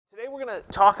we're going to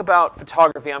talk about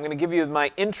photography. I'm going to give you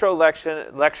my intro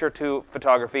lecture to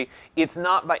photography. It's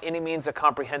not by any means a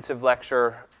comprehensive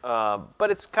lecture,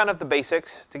 but it's kind of the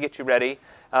basics to get you ready.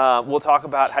 We'll talk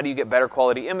about how do you get better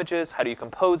quality images, how do you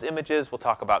compose images. We'll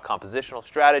talk about compositional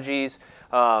strategies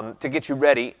to get you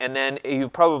ready. And then you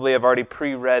probably have already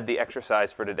pre-read the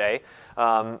exercise for today.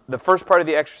 The first part of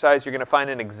the exercise, you're going to find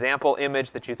an example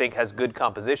image that you think has good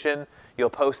composition. You'll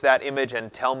post that image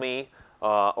and tell me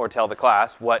or tell the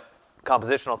class what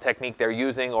compositional technique they're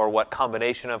using or what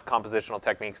combination of compositional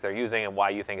techniques they're using and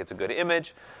why you think it's a good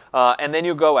image. And then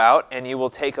you go out and you will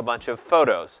take a bunch of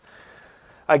photos.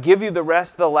 I give you the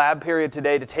rest of the lab period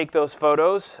today to take those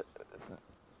photos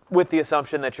with the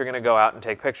assumption that you're going to go out and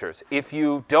take pictures. If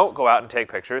you don't go out and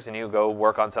take pictures and you go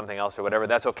work on something else or whatever,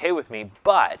 that's okay with me,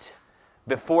 but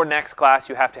before next class,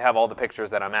 you have to have all the pictures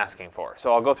that I'm asking for.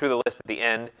 So I'll go through the list at the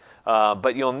end,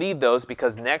 but you'll need those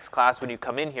because next class when you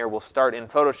come in here, we'll start in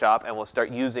Photoshop and we'll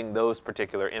start using those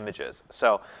particular images.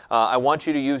 So I want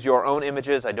you to use your own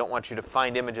images. I don't want you to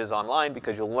find images online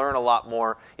because you'll learn a lot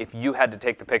more if you had to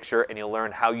take the picture, and you'll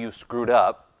learn how you screwed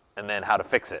up and then how to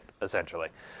fix it, essentially.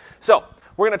 So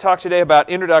we're going to talk today about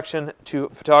introduction to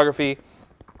photography.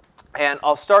 And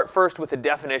I'll start first with a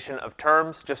definition of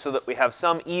terms, just so that we have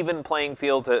some even playing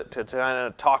field to kind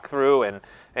of talk through.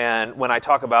 And when I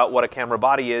talk about what a camera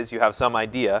body is, you have some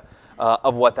idea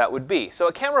of what that would be. So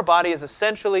a camera body is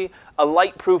essentially a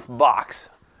light-proof box.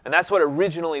 And that's what it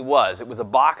originally was. It was a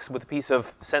box with a piece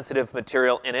of sensitive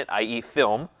material in it, i.e.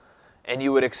 film. And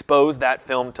you would expose that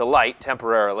film to light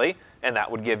temporarily, and that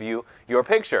would give you your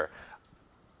picture.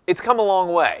 It's come a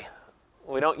long way.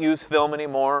 We don't use film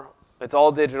anymore. It's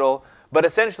all digital, but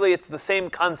essentially it's the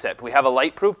same concept. We have a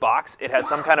light-proof box. It has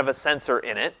some kind of a sensor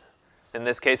in it. In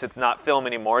this case, it's not film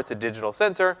anymore. It's a digital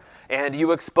sensor, and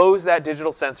you expose that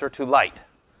digital sensor to light.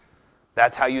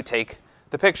 That's how you take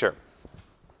the picture.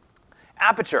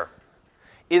 Aperture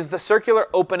is the circular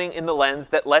opening in the lens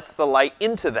that lets the light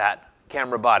into that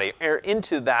camera body, or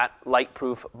into that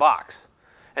light-proof box.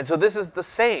 And so this is the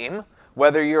same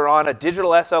whether you're on a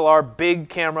digital SLR big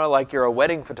camera like you're a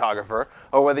wedding photographer,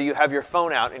 or whether you have your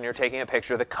phone out and you're taking a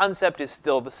picture, the concept is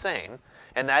still the same.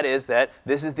 And that is that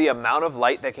this is the amount of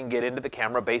light that can get into the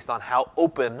camera based on how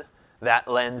open that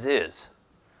lens is.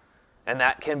 And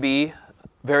that can be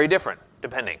very different,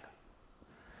 depending.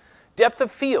 Depth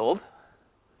of field,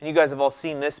 and you guys have all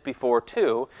seen this before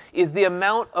too, is the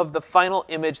amount of the final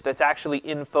image that's actually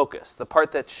in focus, the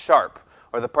part that's sharp,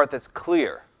 or the part that's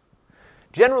clear.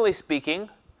 Generally speaking,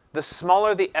 the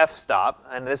smaller the f-stop,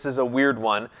 and this is a weird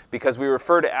one because we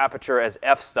refer to aperture as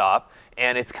f-stop,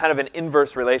 and it's kind of an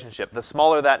inverse relationship. The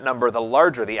smaller that number, the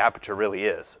larger the aperture really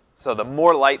is. So the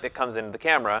more light that comes into the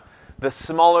camera, the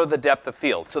smaller the depth of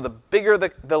field. So the bigger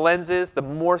the lens is, the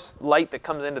more light that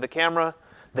comes into the camera,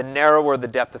 the narrower the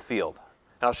depth of field.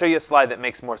 And I'll show you a slide that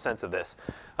makes more sense of this.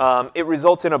 It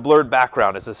results in a blurred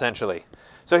background, is essentially.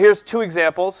 So here's two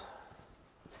examples.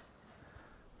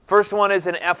 First one is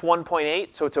an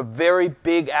f1.8, so it's a very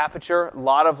big aperture, a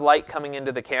lot of light coming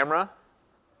into the camera.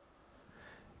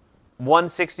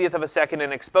 1/60th of a second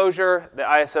in exposure, the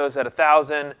ISO is at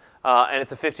 1000, and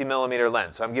it's a 50 millimeter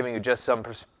lens. So I'm giving you just some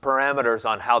parameters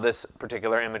on how this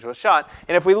particular image was shot.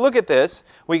 And if we look at this,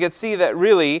 we can see that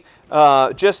really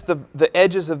just the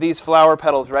edges of these flower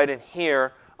petals right in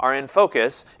here are in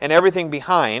focus, and everything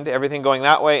behind, everything going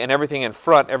that way, and everything in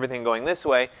front, everything going this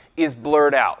way, is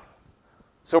blurred out.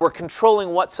 So we're controlling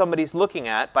what somebody's looking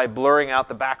at by blurring out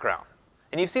the background.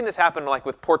 And you've seen this happen like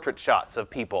with portrait shots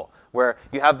of people, where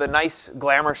you have the nice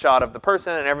glamour shot of the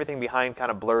person and everything behind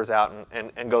kind of blurs out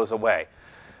and goes away.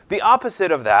 The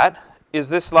opposite of that is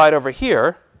this slide over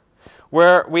here,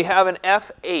 where we have an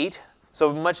f8,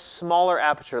 so much smaller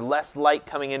aperture, less light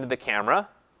coming into the camera.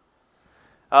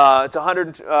 It's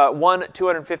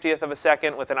 1/250th of a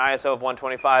second with an ISO of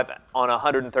 125 on a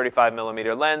 135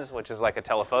 millimeter lens, which is like a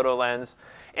telephoto lens.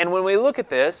 And when we look at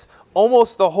this,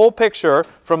 almost the whole picture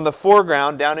from the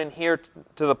foreground down in here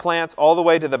to the plants all the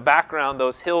way to the background,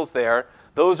 those hills there,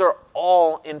 those are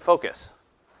all in focus.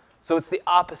 So it's the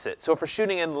opposite. So if we're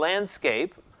shooting in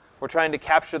landscape, we're trying to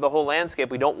capture the whole landscape.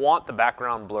 We don't want the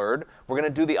background blurred. We're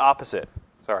going to do the opposite.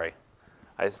 Sorry.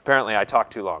 Apparently I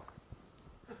talked too long.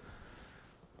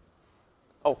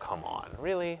 Oh, come on.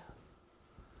 Really?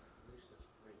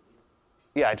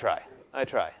 Yeah, I try.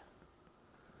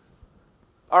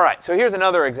 All right, so here's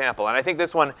another example, and I think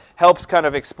this one helps kind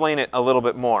of explain it a little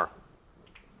bit more.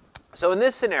 So in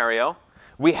this scenario,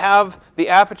 we have the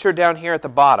aperture down here at the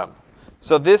bottom.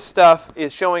 So this stuff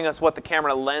is showing us what the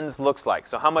camera lens looks like.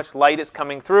 So how much light is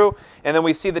coming through, and then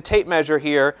we see the tape measure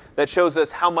here that shows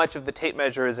us how much of the tape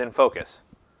measure is in focus.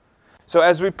 So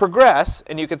as we progress,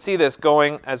 and you can see this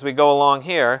going as we go along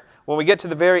here, when we get to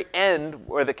the very end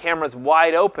where the camera's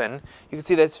wide open, you can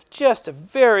see that's just a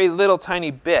very little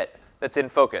tiny bit that's in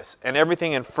focus. And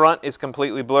everything in front is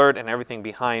completely blurred, and everything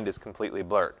behind is completely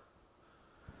blurred.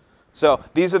 So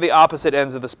these are the opposite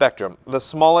ends of the spectrum. The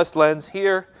smallest lens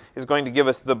here is going to give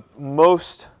us the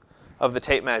most of the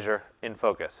tape measure in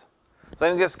focus. So I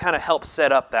think this kind of helps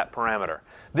set up that parameter.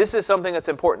 This is something that's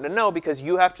important to know because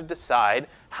you have to decide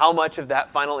how much of that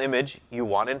final image you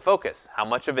want in focus, how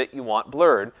much of it you want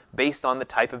blurred based on the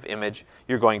type of image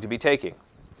you're going to be taking.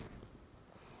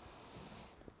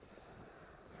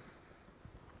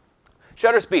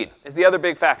 Shutter speed is the other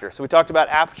big factor. So we talked about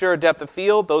aperture, depth of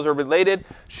field. Those are related.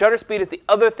 Shutter speed is the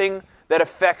other thing that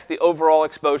affects the overall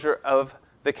exposure of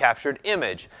the captured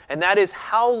image. And that is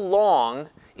how long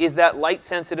is that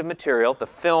light-sensitive material, the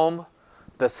film,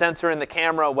 the sensor in the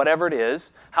camera, whatever it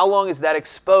is, how long is that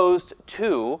exposed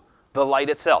to the light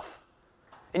itself?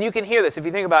 And you can hear this if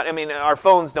you think about, I mean, our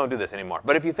phones don't do this anymore,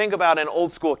 but if you think about an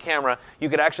old school camera, you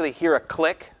could actually hear a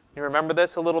click. You remember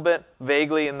this a little bit,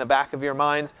 vaguely in the back of your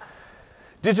minds?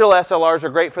 Digital SLRs are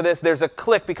great for this. There's a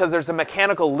click because there's a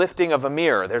mechanical lifting of a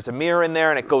mirror. There's a mirror in there,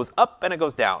 and it goes up and it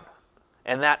goes down.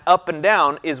 And that up and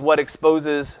down is what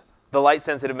exposes the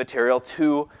light-sensitive material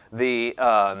to the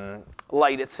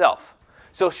light itself.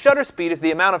 So shutter speed is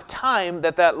the amount of time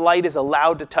that that light is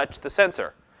allowed to touch the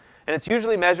sensor. And it's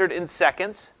usually measured in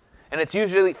seconds, and it's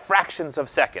usually fractions of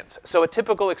seconds. So a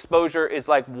typical exposure is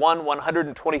like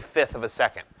 1/125th of a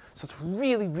second. So it's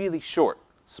really, really short,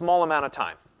 small amount of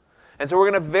time. And so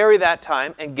we're going to vary that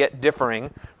time and get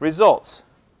differing results.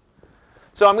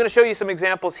 So I'm going to show you some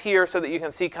examples here so that you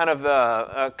can see kind of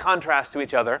a contrast to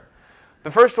each other.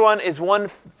 The first one is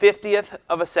 1/50th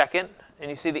of a second. And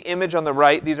you see the image on the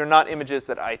right. These are not images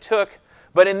that I took.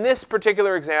 But in this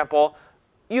particular example,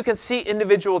 you can see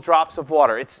individual drops of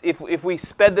water. If we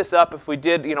sped this up, if we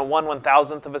did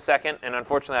 1/1000th of a second, and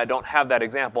unfortunately I don't have that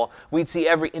example, we'd see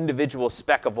every individual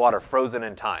speck of water frozen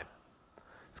in time.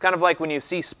 It's kind of like when you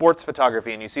see sports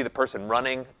photography and you see the person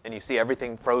running and you see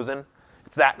everything frozen.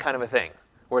 It's that kind of a thing,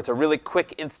 where it's a really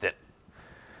quick instant.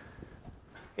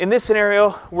 In this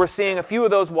scenario, we're seeing a few of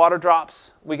those water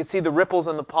drops. We can see the ripples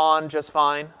in the pond just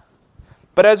fine.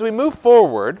 But as we move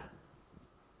forward,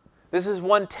 this is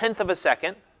 1/10th of a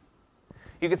second.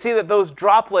 You can see that those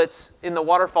droplets in the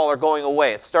waterfall are going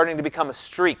away. It's starting to become a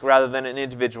streak rather than an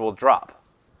individual drop.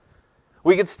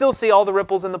 We can still see all the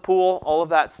ripples in the pool. All of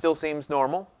that still seems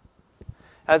normal.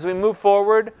 As we move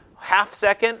forward, half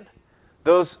second,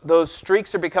 those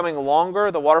streaks are becoming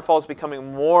longer. The waterfall is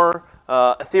becoming more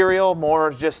ethereal,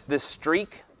 more just this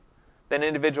streak than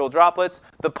individual droplets.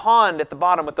 The pond at the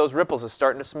bottom with those ripples is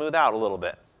starting to smooth out a little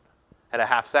bit at a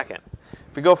half second.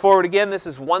 If we go forward again, this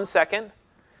is 1 second.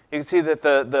 You can see that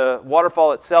the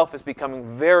waterfall itself is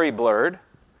becoming very blurred,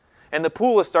 and the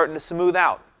pool is starting to smooth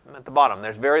out at the bottom.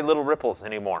 There's very little ripples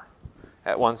anymore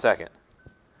at 1 second.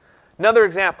 Another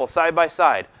example, side by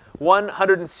side.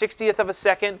 1/160th of a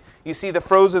second, you see the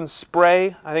frozen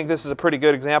spray. I think this is a pretty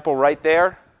good example right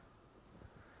there.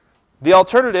 The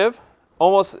alternative,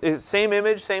 almost same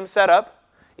image, same setup,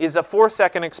 is a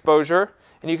 4-second exposure.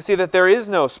 And you can see that there is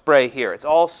no spray here. It's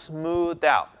all smoothed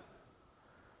out.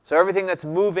 So everything that's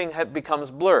moving becomes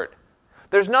blurred.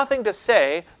 There's nothing to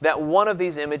say that one of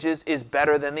these images is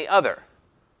better than the other.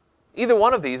 Either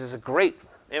one of these is a great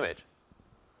image.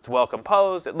 It's well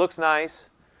composed. It looks nice.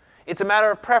 It's a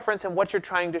matter of preference and what you're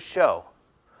trying to show.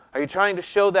 Are you trying to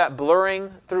show that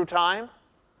blurring through time?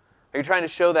 Are you trying to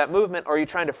show that movement, or are you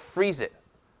trying to freeze it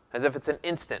as if it's an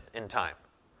instant in time?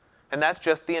 And that's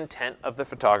just the intent of the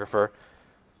photographer,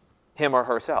 him or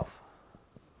herself.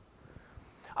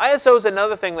 ISO is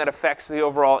another thing that affects the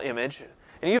overall image.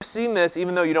 And you've seen this,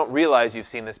 even though you don't realize you've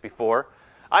seen this before.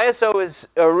 ISO is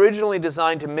originally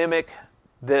designed to mimic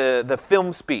the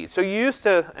film speed. So you used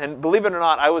to, and believe it or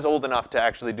not, I was old enough to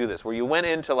actually do this, where you went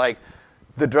into like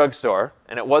the drugstore,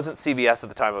 and it wasn't CVS at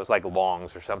the time, it was like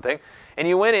Long's or something, and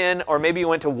you went in, or maybe you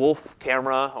went to Wolf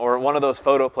Camera or one of those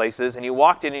photo places, and you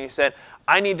walked in and you said,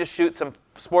 I need to shoot some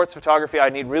sports photography, I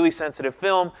need really sensitive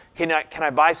film, can I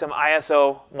buy some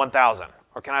ISO 1000?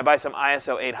 Or can I buy some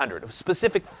ISO 800? It was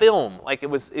specific film, like it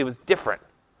was different.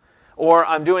 Or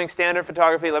I'm doing standard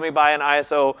photography, let me buy an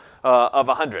ISO of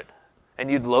 100.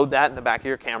 And you'd load that in the back of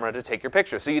your camera to take your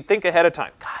picture. So you'd think ahead of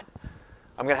time, God,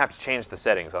 I'm going to have to change the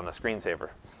settings on the screensaver.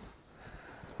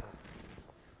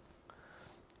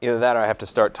 Either that or I have to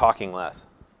start talking less.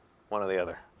 One or the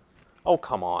other. Oh,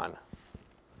 come on.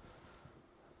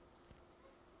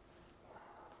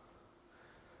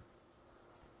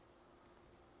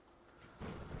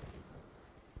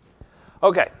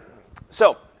 Okay,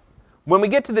 so When we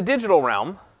get to the digital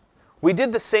realm, we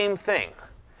did the same thing.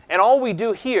 And all we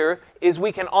do here is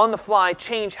we can, on the fly,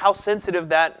 change how sensitive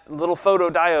that little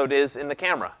photodiode is in the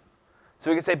camera.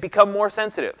 So we can say, become more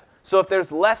sensitive. So if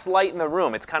there's less light in the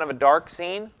room, it's kind of a dark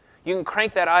scene, you can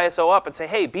crank that ISO up and say,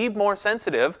 hey, be more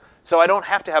sensitive so I don't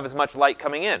have to have as much light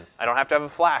coming in. I don't have to have a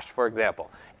flash, for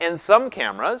example. And some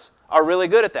cameras are really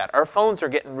good at that. Our phones are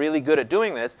getting really good at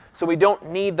doing this, so we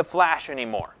don't need the flash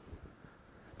anymore.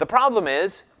 The problem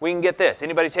is, we can get this.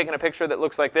 Anybody taking a picture that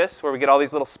looks like this, where we get all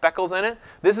these little speckles in it?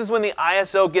 This is when the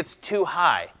ISO gets too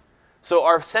high. So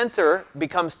our sensor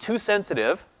becomes too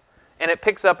sensitive, and it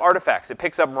picks up artifacts. It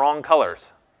picks up wrong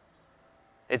colors.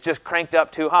 It's just cranked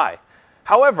up too high.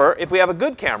 However, if we have a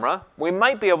good camera, we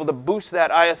might be able to boost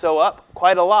that ISO up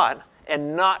quite a lot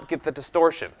and not get the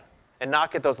distortion, and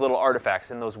not get those little artifacts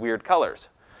in those weird colors.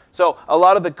 So a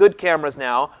lot of the good cameras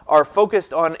now are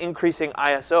focused on increasing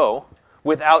ISO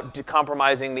without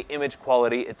compromising the image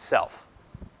quality itself.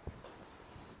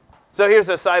 So here's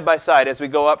a side-by-side as we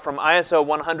go up from ISO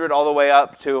 100 all the way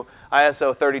up to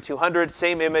ISO 3200,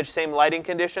 same image, same lighting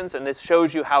conditions, and this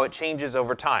shows you how it changes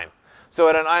over time. So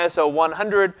at an ISO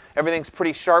 100, everything's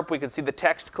pretty sharp. We can see the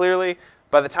text clearly.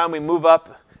 By the time we move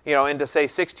up into, say,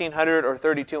 1600 or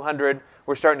 3200,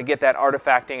 we're starting to get that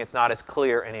artifacting. It's not as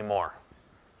clear anymore.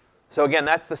 So again,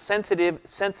 that's the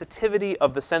sensitivity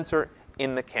of the sensor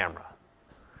in the camera.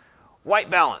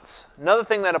 White balance, another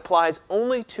thing that applies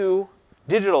only to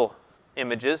digital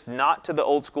images, not to the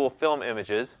old school film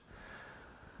images.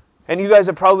 And you guys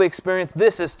have probably experienced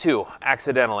this as too,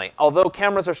 accidentally. Although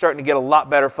cameras are starting to get a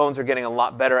lot better, phones are getting a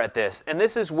lot better at this. And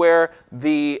this is where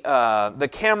the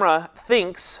camera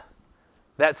thinks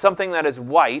that something that is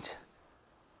white,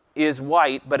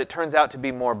 but it turns out to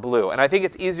be more blue. And I think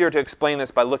it's easier to explain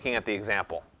this by looking at the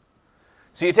example.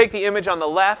 So you take the image on the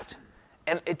left,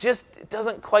 and it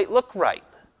doesn't quite look right.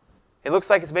 It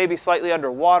looks like it's maybe slightly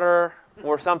underwater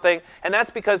or something. And that's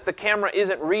because the camera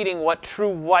isn't reading what true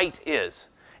white is.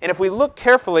 And if we look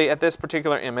carefully at this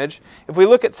particular image, if we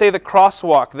look at, say, the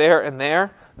crosswalk there and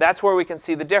there, that's where we can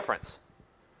see the difference.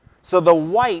 So the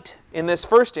white in this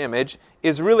first image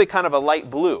is really kind of a light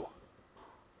blue.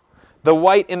 The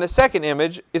white in the second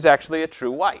image is actually a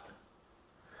true white.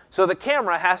 So the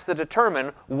camera has to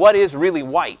determine what is really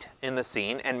white in the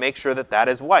scene and make sure that that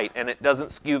is white and it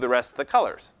doesn't skew the rest of the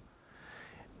colors.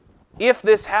 If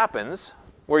this happens,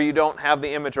 where you don't have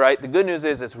the image right, the good news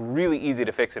is it's really easy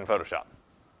to fix in Photoshop.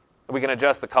 We can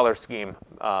adjust the color scheme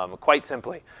quite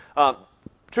simply.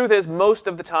 Truth is, most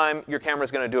of the time, your camera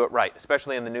is going to do it right,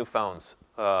 especially in the new phones.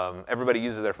 Everybody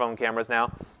uses their phone cameras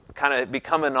now. Kind of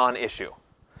become a non-issue.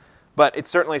 But it's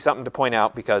certainly something to point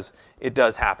out because it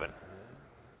does happen.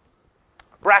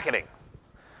 Bracketing.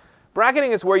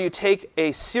 Bracketing is where you take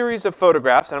a series of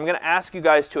photographs, and I'm going to ask you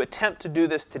guys to attempt to do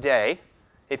this today,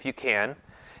 if you can.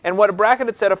 And what a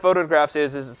bracketed set of photographs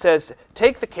is it says,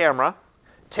 take the camera,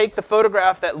 take the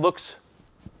photograph that looks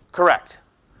correct.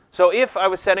 So if I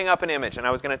was setting up an image and I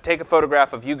was going to take a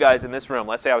photograph of you guys in this room,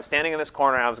 let's say I was standing in this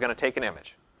corner and I was going to take an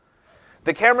image.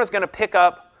 The camera is going to pick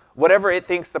up whatever it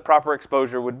thinks the proper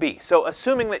exposure would be. So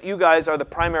assuming that you guys are the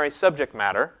primary subject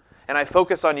matter, and I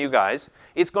focus on you guys,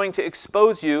 it's going to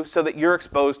expose you so that you're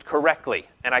exposed correctly,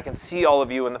 and I can see all of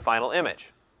you in the final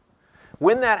image.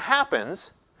 When that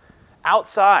happens,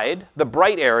 outside, the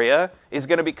bright area is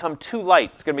going to become too light.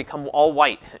 It's going to become all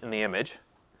white in the image.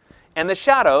 And the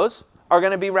shadows are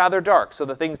going to be rather dark. So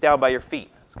the things down by your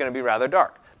feet, it's going to be rather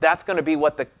dark. That's going to be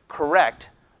what the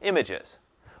correct image is.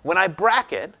 When I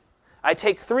bracket, I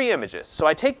take 3 images. So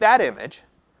I take that image,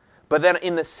 but then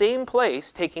in the same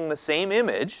place, taking the same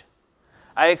image,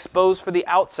 I expose for the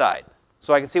outside.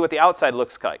 So I can see what the outside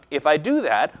looks like. If I do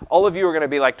that, all of you are going to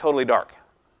be like totally dark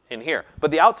in here.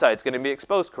 But the outside is going to be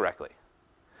exposed correctly.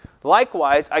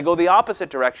 Likewise, I go the opposite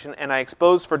direction and I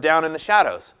expose for down in the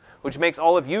shadows, which makes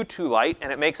all of you too light,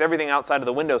 and it makes everything outside of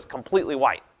the windows completely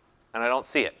white, and I don't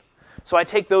see it. So I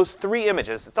take those 3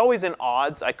 images. It's always in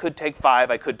odds. I could take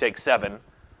 5, I could take 7,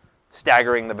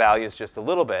 staggering the values just a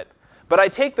little bit. But I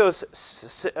take those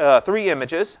 3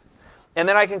 images, and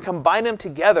then I can combine them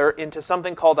together into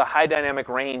something called a high dynamic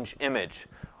range image,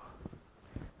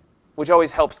 which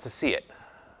always helps to see it.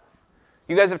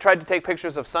 You guys have tried to take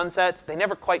pictures of sunsets. They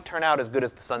never quite turn out as good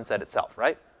as the sunset itself,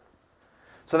 right?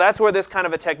 So that's where this kind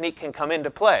of a technique can come into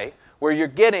play, where you're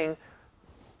getting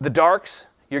the darks,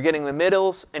 you're getting the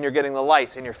middles, and you're getting the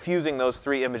lights, and you're fusing those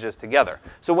 3 images together.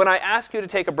 So when I ask you to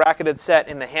take a bracketed set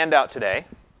in the handout today,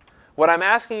 what I'm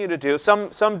asking you to do, some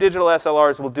digital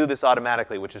SLRs will do this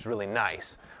automatically, which is really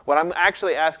nice. What I'm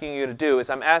actually asking you to do is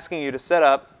I'm asking you to set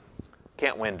up,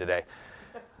 can't win today,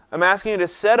 I'm asking you to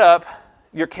set up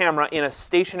your camera in a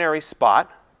stationary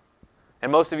spot,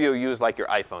 and most of you use like your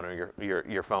iPhone or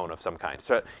your phone of some kind.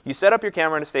 So you set up your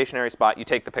camera in a stationary spot, you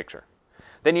take the picture.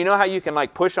 Then you know how you can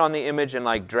like push on the image and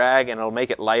like drag and it'll make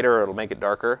it lighter or it'll make it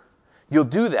darker? You'll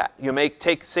do that. You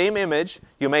take same image,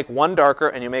 you make one darker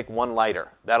and you make one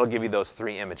lighter. That'll give you those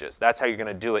 3 images. That's how you're going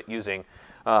to do it using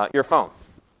your phone.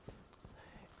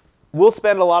 We'll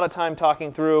spend a lot of time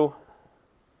talking through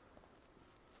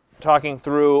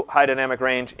high dynamic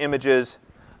range images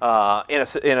in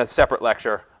a separate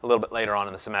lecture a little bit later on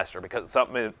in the semester because it's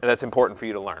something that's important for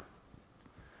you to learn.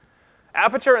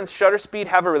 Aperture and shutter speed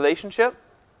have a relationship.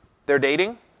 They're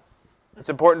dating. It's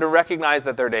important to recognize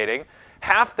that they're dating.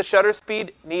 Half the shutter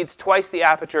speed needs twice the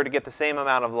aperture to get the same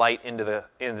amount of light into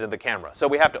the camera. So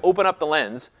we have to open up the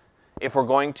lens if we're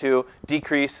going to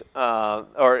decrease,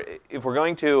 or if we're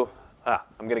going to, I'm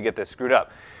going to get this screwed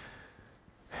up.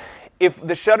 If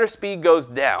the shutter speed goes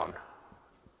down,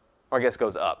 or I guess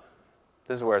goes up,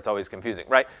 this is where it's always confusing,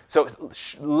 right? So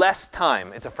less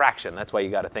time, it's a fraction. That's why you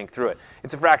got to think through it.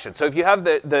 It's a fraction. So if you have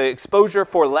the exposure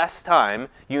for less time,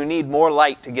 you need more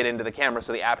light to get into the camera,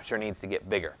 so the aperture needs to get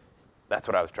bigger. That's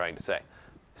what I was trying to say.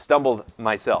 Stumbled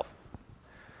myself.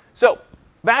 So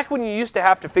back when you used to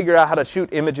have to figure out how to shoot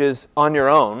images on your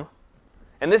own,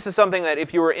 and this is something that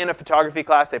if you were in a photography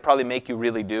class, they'd probably make you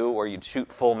really do, or you'd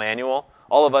shoot full manual.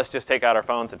 All of us just take out our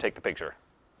phones and take the picture.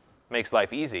 Makes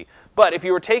life easy. But if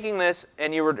you were taking this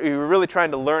and you were really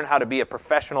trying to learn how to be a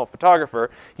professional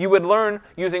photographer, you would learn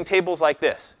using tables like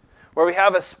this, where we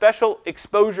have a special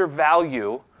exposure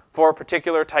value for a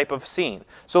particular type of scene.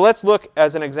 So let's look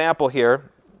as an example here.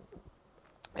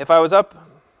 If I was up,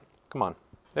 come on,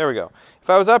 there we go. If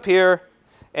I was up here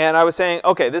and I was saying,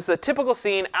 okay, this is a typical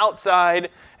scene outside,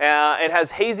 it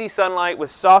has hazy sunlight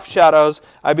with soft shadows,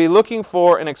 I'd be looking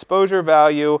for an exposure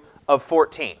value of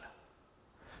 14.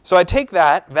 So I'd take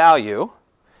that value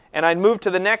and I'd move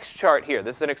to the next chart here.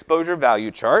 This is an exposure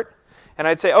value chart. And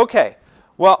I'd say, okay,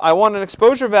 well, I want an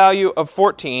exposure value of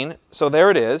 14, so there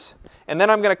it is. And then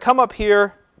I'm going to come up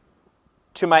here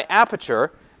to my aperture,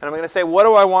 and I'm going to say, what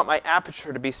do I want my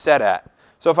aperture to be set at?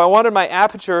 So if I wanted my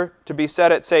aperture to be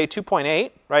set at, say,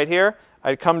 2.8, right here,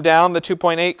 I'd come down the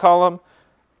 2.8 column,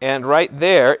 and right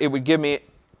there, it would give me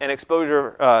an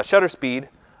exposure shutter speed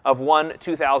of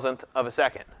 1/2000th of a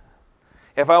second.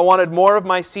 If I wanted more of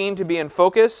my scene to be in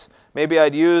focus, maybe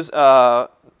I'd use an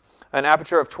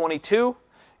aperture of 22,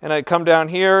 and I'd come down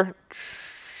here,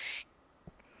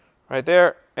 right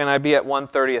there, and I'd be at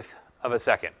 1/30th of a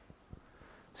second.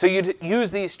 So you'd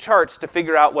use these charts to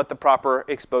figure out what the proper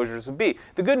exposures would be.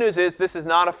 The good news is this is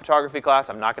not a photography class.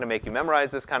 I'm not going to make you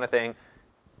memorize this kind of thing.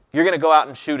 You're going to go out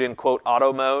and shoot in, quote,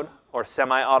 auto mode or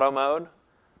semi-auto mode,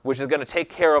 which is going to take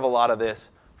care of a lot of this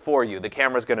for you. The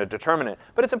camera's going to determine it.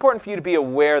 But it's important for you to be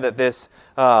aware that this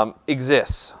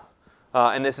exists.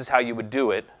 And this is how you would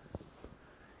do it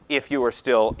if you were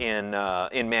still in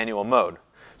manual mode.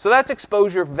 So that's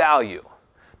exposure value.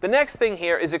 The next thing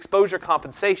here is exposure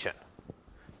compensation.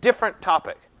 Different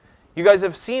topic. You guys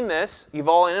have seen this. You've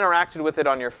all interacted with it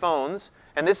on your phones.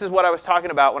 And this is what I was talking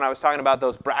about when I was talking about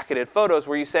those bracketed photos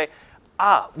where you say,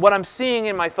 what I'm seeing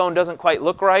in my phone doesn't quite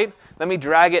look right. Let me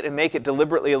drag it and make it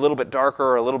deliberately a little bit darker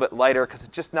or a little bit lighter because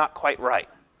it's just not quite right.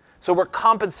 So we're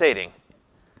compensating.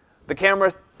 The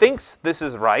camera thinks this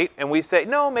is right, and we say,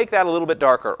 no, make that a little bit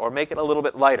darker or make it a little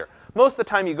bit lighter. Most of the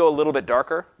time you go a little bit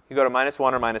darker. You go to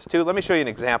 -1 or -2. Let me show you an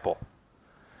example.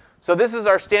 So this is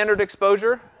our standard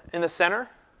exposure in the center.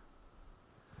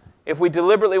 If we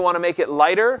deliberately want to make it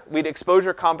lighter, we'd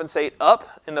exposure compensate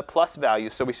up in the plus value.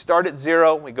 So we start at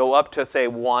 0, we go up to, say,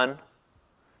 1.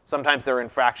 Sometimes they're in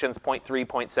fractions, 0.3,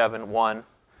 0.7, 1.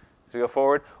 So we go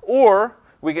forward. Or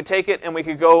we could take it and we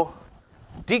could go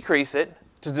decrease it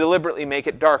to deliberately make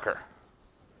it darker.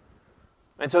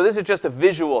 And so this is just a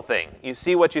visual thing. You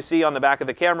see what you see on the back of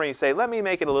the camera, you say, let me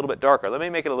make it a little bit darker, let me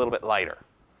make it a little bit lighter.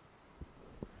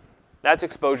 That's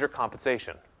exposure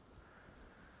compensation.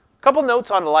 A couple notes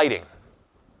on lighting.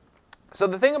 So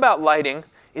the thing about lighting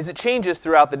is it changes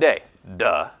throughout the day.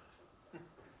 Duh.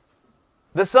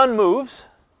 The sun moves,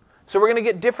 so we're going to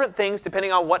get different things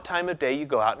depending on what time of day you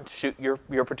go out and shoot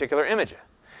your particular image.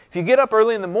 If you get up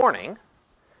early in the morning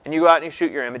and you go out and you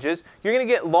shoot your images, you're going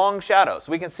to get long shadows.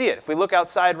 We can see it if we look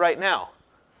outside right now.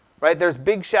 Right? There's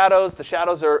big shadows. The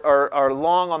shadows are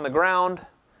long on the ground.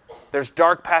 There's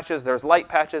dark patches. There's light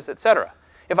patches, etc.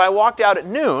 If I walked out at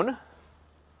noon,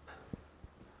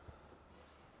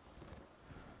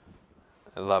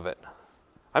 I love it.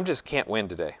 I just can't win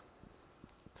today.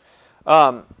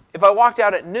 If I walked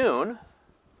out at noon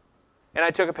and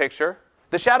I took a picture,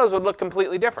 the shadows would look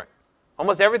completely different.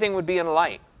 Almost everything would be in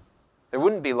light. There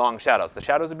wouldn't be long shadows. The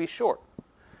shadows would be short.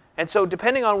 And so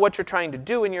depending on what you're trying to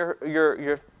do in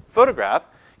your photograph,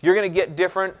 you're going to get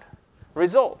different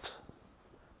results.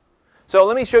 So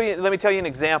let me tell you an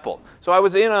example. So I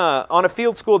was on a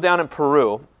field school down in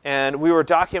Peru, and we were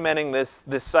documenting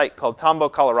this site called Tambo,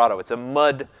 Colorado. It's a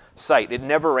mud site. It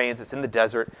never rains. It's in the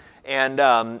desert. And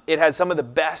it has some of the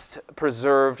best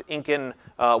preserved Incan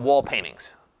wall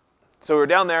paintings. So we were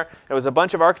down there. It was a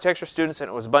bunch of architecture students, and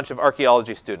it was a bunch of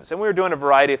archaeology students. And we were doing a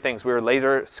variety of things. We were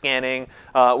laser scanning.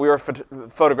 We were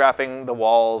photographing the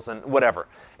walls and whatever.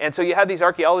 And so you had these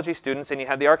archaeology students, and you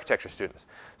had the architecture students.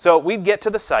 So we'd get to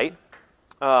the site.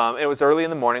 It was early in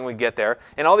the morning. We'd get there.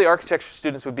 And all the architecture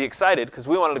students would be excited because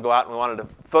we wanted to go out and we wanted to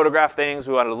photograph things.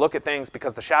 We wanted to look at things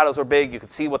because the shadows were big. You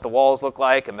could see what the walls looked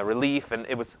like and the relief, and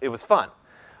it was fun.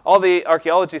 All the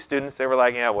archaeology students, they were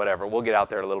like, yeah, whatever. We'll get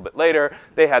out there a little bit later.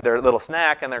 They had their little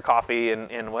snack and their coffee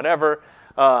and whatever.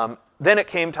 Then it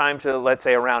came time to, let's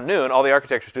say, around noon. All the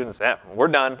architecture students said, we're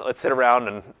done. Let's sit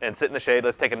around and sit in the shade.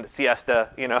 Let's take a siesta,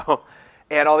 you know.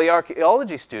 And all the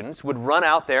archaeology students would run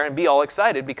out there and be all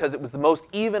excited because it was the most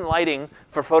even lighting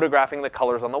for photographing the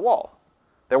colors on the wall.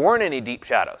 There weren't any deep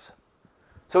shadows.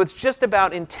 So it's just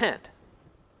about intent.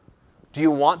 Do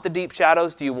you want the deep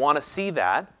shadows? Do you want to see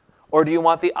that? Or do you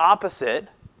want the opposite,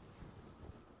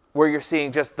 where you're seeing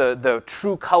just the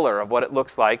true color of what it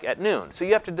looks like at noon? So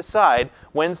you have to decide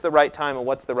when's the right time and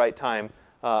what's the right time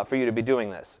for you to be doing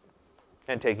this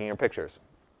and taking your pictures.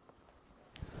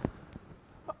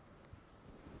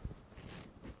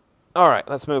 All right,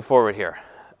 let's move forward here.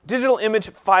 Digital image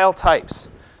file types.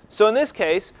 So in this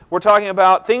case, we're talking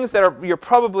about things that you're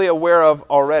probably aware of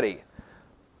already.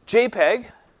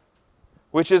 JPEG,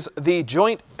 which is the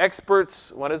Joint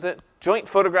Experts, what is it? Joint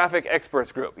Photographic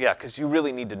Experts Group. Yeah, because you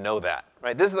really need to know that,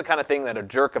 right? This is the kind of thing that a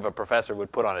jerk of a professor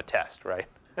would put on a test, right?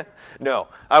 No,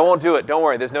 I won't do it. Don't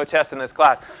worry, there's no test in this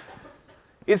class.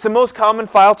 It's the most common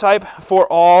file type for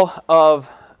all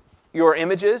of your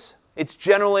images. It's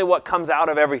generally what comes out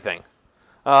of everything.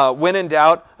 When in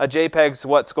doubt, a JPEG's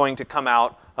what's going to come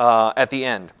out at the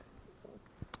end.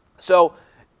 So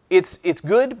it's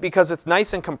good because it's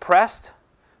nice and compressed.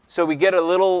 So we get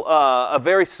a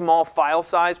very small file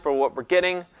size for what we're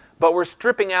getting, but we're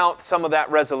stripping out some of that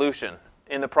resolution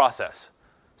in the process.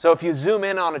 So if you zoom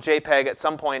in on a JPEG, at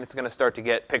some point it's going to start to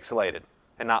get pixelated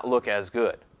and not look as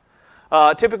good.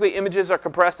 Typically, images are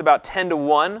compressed about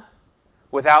 10:1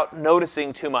 without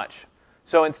noticing too much.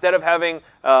 So instead of having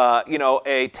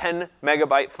a 10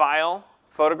 megabyte file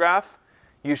photograph,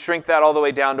 you shrink that all the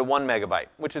way down to 1 megabyte,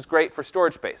 which is great for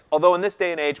storage space. Although in this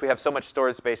day and age, we have so much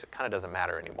storage space, it kind of doesn't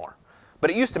matter anymore. But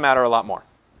it used to matter a lot more.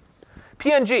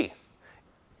 PNG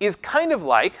is kind of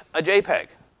like a JPEG.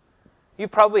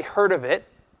 You've probably heard of it.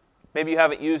 Maybe you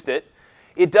haven't used it.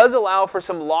 It does allow for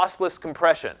some lossless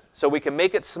compression. So we can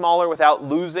make it smaller without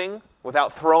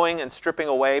throwing and stripping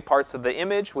away parts of the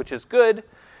image, which is good.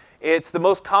 It's the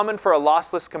most common for a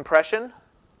lossless compression.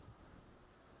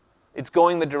 It's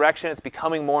going the direction. It's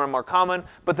becoming more and more common.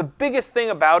 But the biggest thing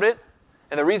about it,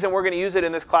 and the reason we're going to use it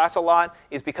in this class a lot,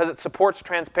 is because it supports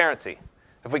transparency.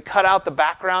 If we cut out the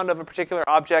background of a particular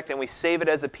object and we save it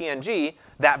as a PNG,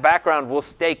 that background will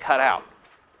stay cut out.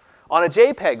 On a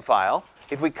JPEG file,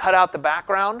 if we cut out the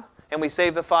background and we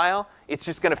save the file, it's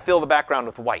just going to fill the background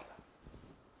with white.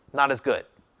 Not as good.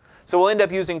 So we'll end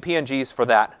up using PNGs for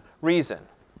that reason.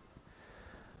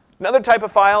 Another type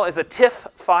of file is a TIFF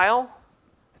file.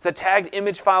 It's a tagged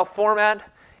image file format.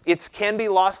 It can be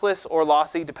lossless or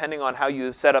lossy depending on how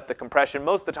you set up the compression.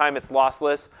 Most of the time it's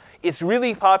lossless. It's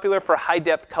really popular for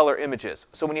high-depth color images.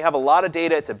 So when you have a lot of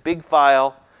data, it's a big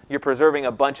file. You're preserving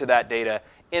a bunch of that data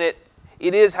in it.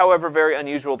 It is, however, very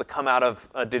unusual to come out of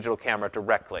a digital camera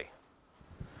directly.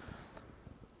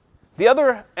 The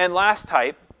other and last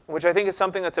type, which I think is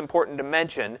something that's important to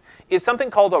mention, is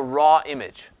something called a raw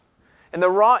image. And the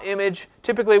raw image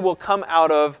typically will come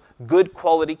out of good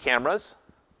quality cameras.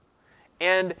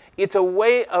 And it's a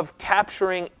way of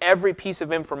capturing every piece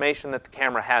of information that the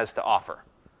camera has to offer.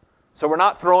 So we're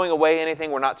not throwing away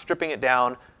anything. We're not stripping it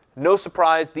down. No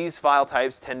surprise, these file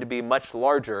types tend to be much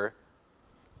larger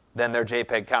than their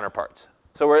JPEG counterparts.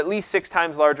 So we're at least 6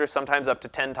 times larger, sometimes up to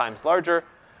 10 times larger.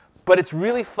 But it's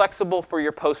really flexible for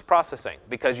your post-processing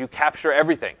because you capture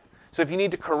everything. So if you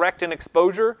need to correct an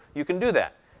exposure, you can do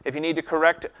that. If you need to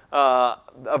correct a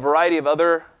variety of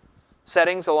other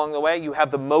settings along the way, you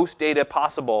have the most data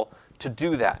possible to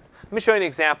do that. Let me show you an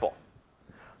example.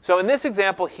 So in this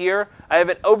example here, I have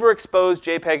an overexposed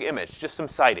JPEG image, just some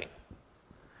citing.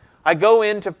 I go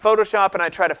into Photoshop and I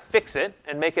try to fix it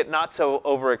and make it not so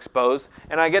overexposed,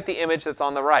 and I get the image that's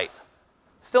on the right.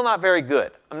 Still not very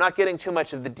good. I'm not getting too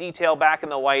much of the detail back in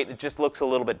the white. It just looks a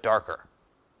little bit darker.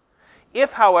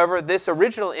 If, however, this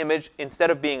original image, instead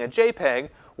of being a JPEG,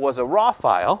 was a RAW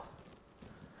file,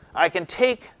 I can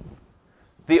take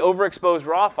the overexposed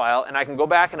RAW file and I can go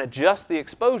back and adjust the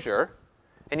exposure,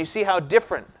 and you see how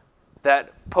different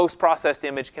that post-processed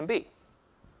image can be.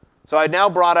 So I now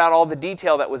brought out all the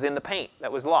detail that was in the paint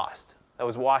that was lost, that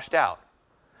was washed out.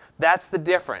 That's the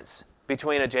difference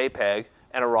between a JPEG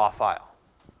and a RAW file.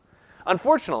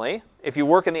 Unfortunately, if you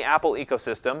work in the Apple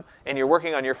ecosystem and you're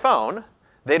working on your phone,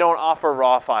 they don't offer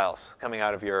RAW files coming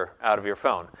out of your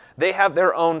phone. They have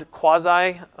their own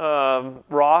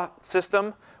quasi-RAW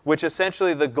system, which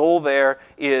essentially the goal there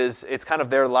is it's kind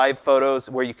of their live photos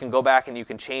where you can go back and you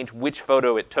can change which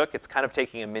photo it took. It's kind of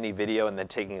taking a mini video and then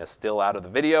taking a still out of the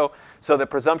video. So the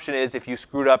presumption is if you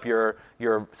screwed up your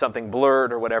something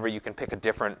blurred or whatever, you can pick a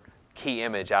different key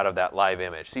image out of that live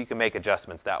image. So you can make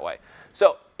adjustments that way.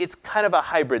 So it's kind of a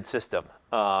hybrid system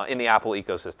in the Apple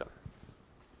ecosystem.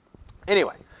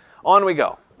 Anyway, on we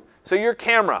go. So your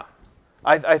camera.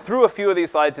 I threw a few of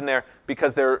these slides in there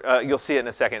because they're, you'll see it in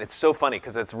a second. It's so funny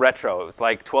because it's retro. It was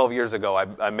like 12 years ago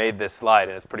I made this slide,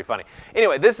 and it's pretty funny.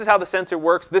 Anyway, this is how the sensor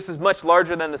works. This is much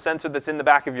larger than the sensor that's in the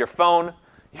back of your phone.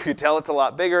 You can tell it's a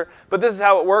lot bigger. But this is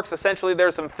how it works. Essentially,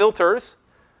 there's some filters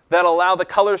that allow the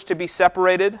colors to be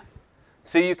separated.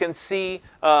 So you can see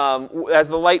as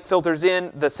the light filters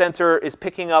in, the sensor is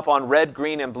picking up on red,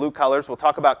 green, and blue colors. We'll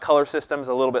talk about color systems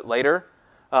a little bit later.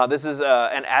 This is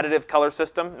an additive color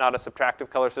system, not a subtractive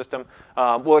color system.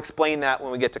 We'll explain that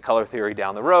when we get to color theory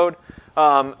down the road.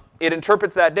 It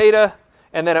interprets that data,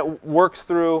 and then it works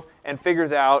through and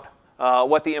figures out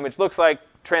what the image looks like,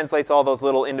 translates all those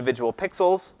little individual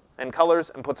pixels and colors,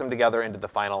 and puts them together into the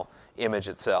final image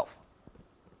itself.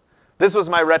 This was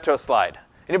my retro slide.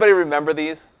 Anybody remember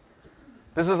these?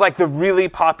 This was like the really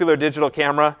popular digital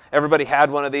camera. Everybody had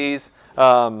one of these.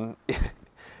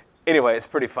 Anyway, it's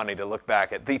pretty funny to look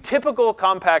back at. The typical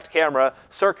compact camera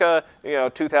circa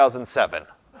 2007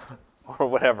 or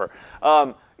whatever.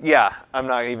 Yeah, I'm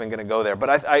not even going to go there.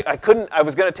 But I couldn't. I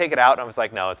was going to take it out, and I was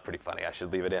like, no, it's pretty funny. I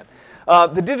should leave it in.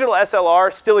 The digital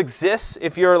SLR still exists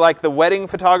if you're like the wedding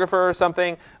photographer or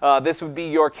something. This would be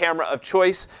your camera of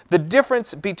choice. The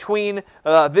difference between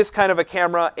this kind of a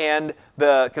camera and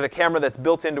the camera that's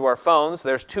built into our phones,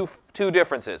 there's two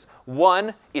differences.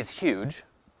 One, it's huge.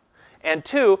 And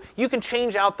two, you can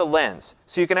change out the lens.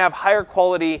 So you can have higher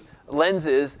quality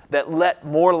lenses that let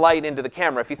more light into the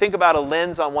camera. If you think about a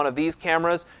lens on one of these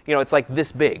cameras, it's like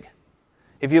this big.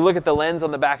 If you look at the lens on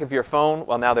the back of your phone,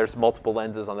 well, now there's multiple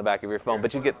lenses on the back of your phone,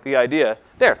 but you get the idea.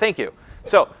 There, thank you.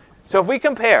 So if we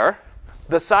compare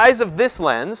the size of this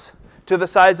lens to the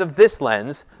size of this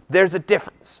lens, there's a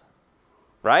difference,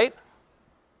 right?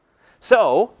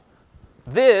 So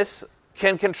this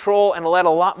can control and let a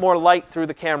lot more light through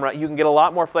the camera. You can get a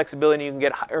lot more flexibility, and you can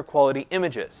get higher quality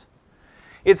images.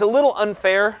 It's a little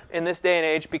unfair in this day and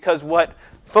age because what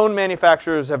phone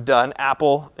manufacturers have done,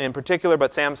 Apple in particular,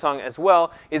 but Samsung as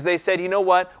well, is they said, you know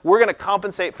what, we're going to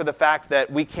compensate for the fact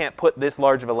that we can't put this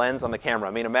large of a lens on the camera.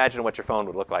 I mean, imagine what your phone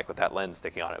would look like with that lens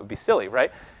sticking on it. It would be silly,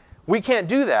 right? We can't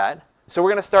do that, so we're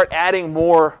going to start adding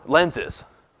more lenses.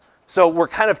 So we're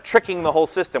kind of tricking the whole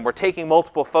system. We're taking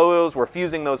multiple photos, we're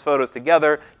fusing those photos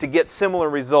together to get similar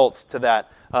results to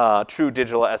that true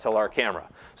digital SLR camera.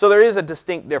 So there is a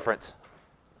distinct difference.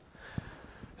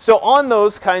 So on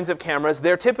those kinds of cameras,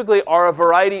 there typically are a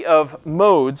variety of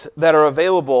modes that are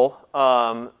available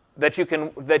that you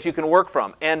can work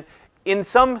from. And in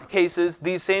some cases,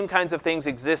 these same kinds of things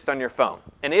exist on your phone.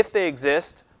 And if they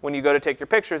exist, when you go to take your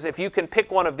pictures, if you can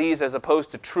pick one of these as opposed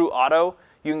to true auto,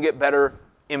 you can get better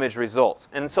image results.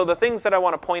 And so the things that I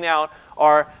want to point out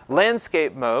are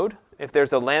landscape mode. If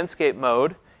there's a landscape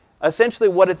mode, essentially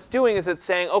what it's doing is it's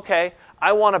saying, okay,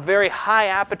 I want a very high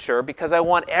aperture because I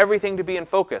want everything to be in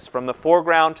focus from the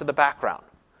foreground to the background.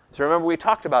 So remember we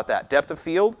talked about that. Depth of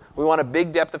field, we want a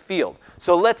big depth of field.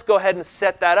 So let's go ahead and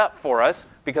set that up for us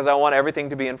because I want everything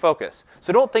to be in focus.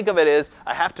 So don't think of it as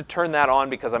I have to turn that on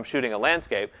because I'm shooting a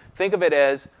landscape. Think of it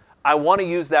as I want to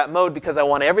use that mode because I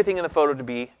want everything in the photo to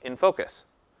be in focus,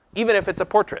 even if it's a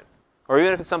portrait or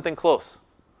even if it's something close.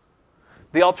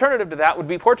 The alternative to that would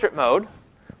be portrait mode,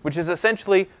 which is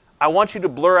essentially I want you to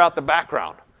blur out the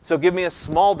background. So give me a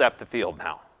small depth of field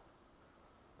now.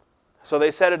 So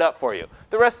they set it up for you.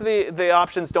 The rest of the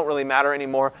options don't really matter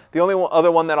anymore. The only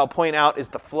other one that I'll point out is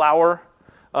the flower.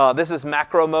 This is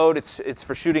macro mode. It's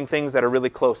for shooting things that are really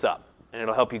close up. And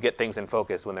it'll help you get things in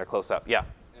focus when they're close up. Yeah?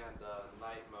 And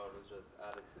night mode is just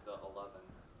added to the 11.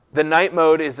 The night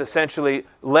mode is essentially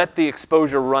let the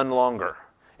exposure run longer.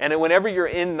 And whenever you're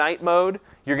in night mode,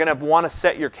 you're going to want to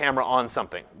set your camera on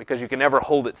something because you can never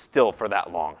hold it still for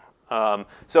that long.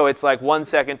 So it's like 1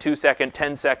 second, 2 second,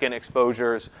 10-second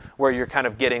exposures where you're kind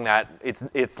of getting that.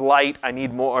 It's light. I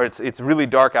need more. Or it's really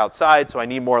dark outside, so I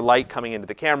need more light coming into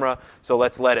the camera. So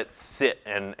let's let it sit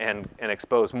and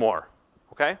expose more.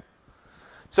 Okay.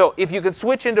 So if you can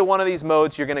switch into one of these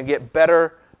modes, you're going to get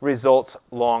better results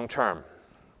long term.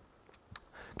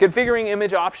 Configuring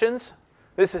image options.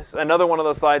 This is another one of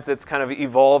those slides that's kind of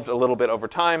evolved a little bit over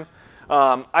time.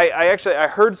 I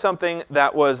heard something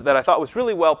that I thought was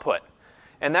really well put,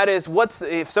 and that is,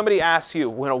 if somebody asks you,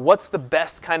 what's the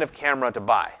best kind of camera to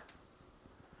buy?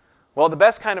 Well, the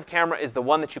best kind of camera is the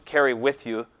one that you carry with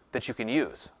you that you can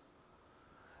use.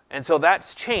 And so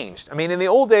that's changed. I mean, in the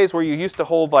old days where you used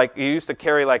to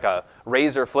carry like a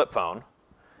Razor flip phone,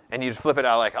 and you'd flip it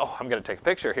out like, oh, I'm going to take a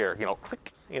picture here,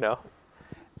 click,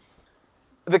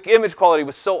 The image quality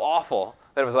was so awful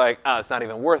that it was like, oh, it's not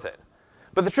even worth it.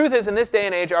 But the truth is, in this day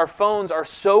and age, our phones are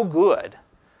so good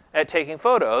at taking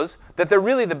photos that they're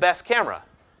really the best camera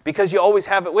because you always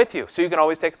have it with you, so you can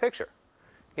always take a picture.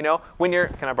 When you're,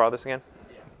 can I borrow this again?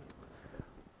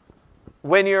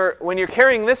 When you're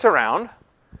carrying this around,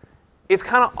 it's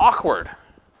kind of awkward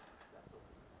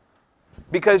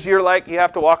because you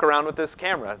have to walk around with this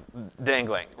camera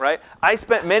dangling, right? I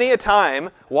spent many a time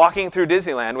walking through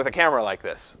Disneyland with a camera like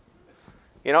this.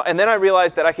 And then I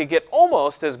realized that I could get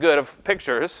almost as good of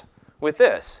pictures with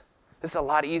this. This is a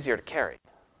lot easier to carry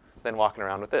than walking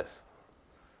around with this.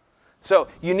 So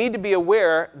you need to be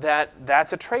aware that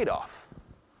that's a trade-off.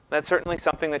 That's certainly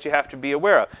something that you have to be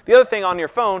aware of. The other thing on your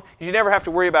phone is you never have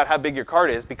to worry about how big your card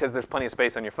is because there's plenty of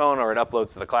space on your phone or it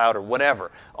uploads to the cloud or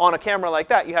whatever. On a camera like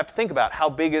that, you have to think about how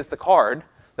big is the card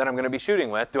that I'm going to be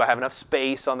shooting with. Do I have enough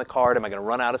space on the card? Am I going to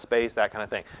run out of space? That kind of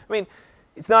thing. I mean,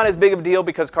 it's not as big of a deal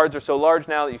because cards are so large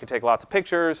now that you can take lots of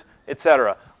pictures,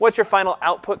 etc. What's your final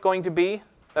output going to be?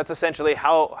 That's essentially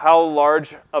how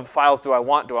large of files do I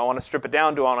want? Do I want to strip it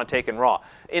down? Do I want to take in RAW?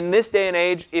 In this day and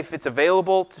age, if it's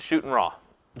available, to shoot in RAW.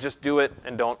 Just do it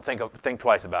and don't think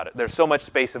twice about it. There's so much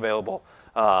space available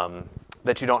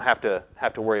that you don't have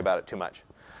to worry about it too much.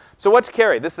 So what to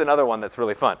carry? This is another one that's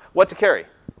really fun. What to carry?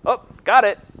 Oh, got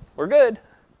it. We're good.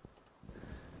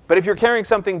 But if you're carrying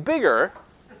something bigger,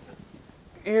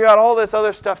 you got all this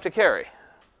other stuff to carry,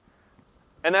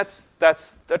 and that's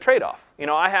a trade-off.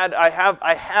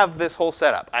 I have this whole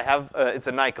setup. I have it's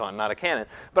a Nikon, not a Canon,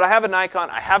 but I have a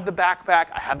Nikon. I have the backpack.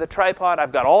 I have the tripod.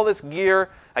 I've got all this gear.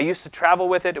 I used to travel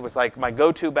with it. It was like my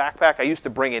go-to backpack. I used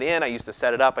to bring it in. I used to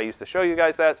set it up. I used to show you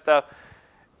guys that stuff.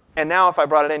 And now if I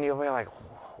brought it in, you'll be like,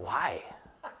 why?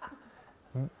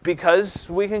 Because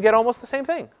we can get almost the same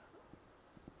thing.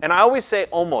 And I always say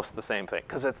almost the same thing,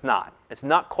 because it's not. It's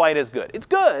not quite as good. It's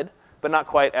good, but not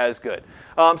quite as good.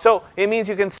 So it means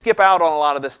you can skip out on a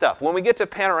lot of this stuff. When we get to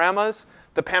panoramas,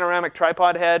 the panoramic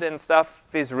tripod head and stuff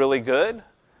is really good.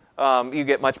 You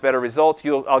get much better results.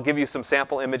 I'll give you some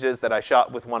sample images that I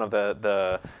shot with one of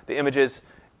the images.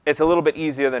 It's a little bit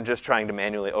easier than just trying to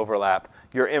manually overlap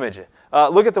your image.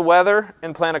 Look at the weather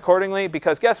and plan accordingly,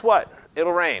 because guess what?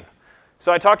 It'll rain.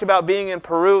 So I talked about being in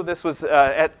Peru. This was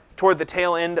toward the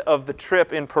tail end of the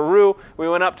trip in Peru. We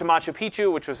went up to Machu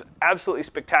Picchu, which was absolutely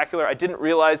spectacular. I didn't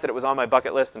realize that it was on my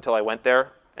bucket list until I went there,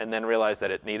 and then realized that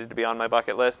it needed to be on my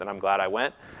bucket list, and I'm glad I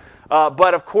went.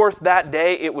 But of course, that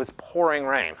day it was pouring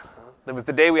rain. It was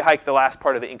the day we hiked the last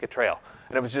part of the Inca Trail,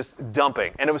 and it was just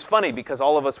dumping. And it was funny because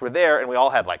all of us were there, and we all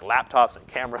had like laptops and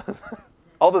cameras,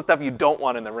 all the stuff you don't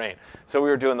want in the rain. So we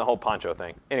were doing the whole poncho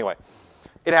thing. Anyway,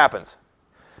 it happens.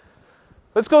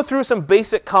 Let's go through some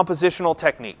basic compositional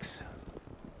techniques.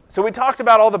 So we talked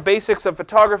about all the basics of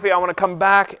photography. I want to come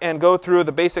back and go through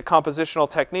the basic compositional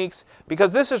techniques,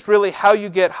 because this is really how you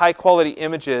get high quality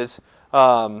images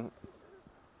from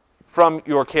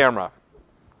your camera.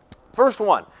 First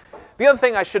one. The other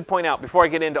thing I should point out before I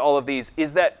get into all of these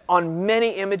is that on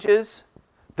many images,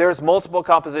 there's multiple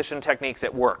composition techniques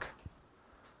at work.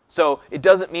 So it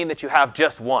doesn't mean that you have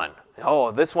just one.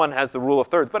 Oh, this one has the rule of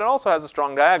thirds, but it also has a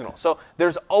strong diagonal. So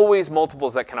there's always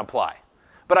multiples that can apply.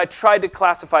 But I tried to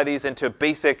classify these into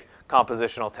basic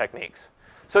compositional techniques.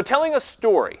 So telling a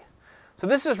story. So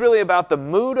this is really about the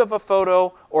mood of a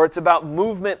photo, or it's about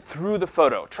movement through the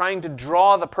photo, trying to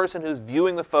draw the person who's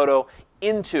viewing the photo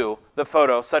into the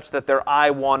photo such that their eye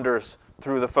wanders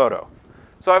through the photo.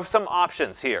 So I have some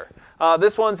options here.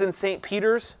 This one's in St.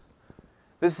 Peter's.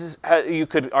 This is, you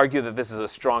could argue that this is a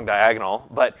strong diagonal,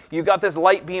 but you've got this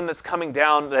light beam that's coming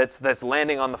down that's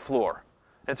landing on the floor.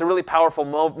 And it's a really powerful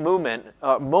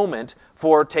moment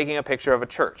for taking a picture of a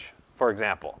church, for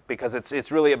example, because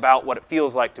it's really about what it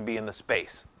feels like to be in the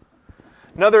space.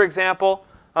 Another example,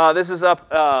 this is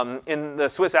up in the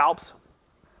Swiss Alps.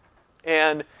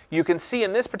 And you can see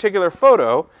in this particular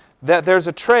photo that there's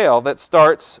a trail that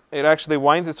starts, it actually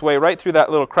winds its way right through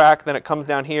that little crack, then it comes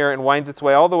down here and winds its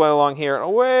way all the way along here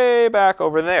and way back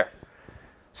over there.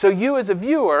 So you as a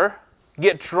viewer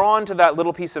get drawn to that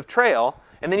little piece of trail,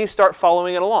 and then you start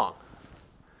following it along.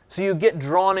 So you get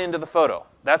drawn into the photo.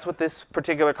 That's what this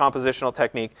particular compositional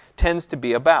technique tends to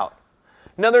be about.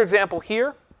 Another example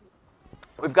here,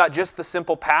 we've got just the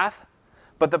simple path,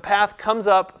 but the path comes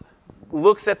up,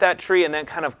 looks at that tree, and then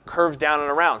kind of curves down and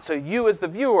around. So you as the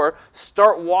viewer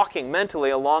start walking mentally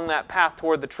along that path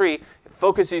toward the tree. It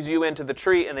focuses you into the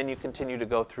tree, and then you continue to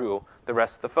go through the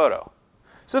rest of the photo.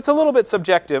 So it's a little bit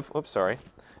subjective, oops, sorry,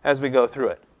 as we go through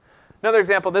it. Another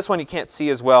example, this one you can't see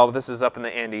as well, but this is up in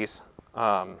the Andes.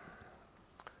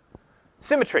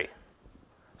 Symmetry.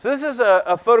 So this is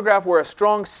a photograph where a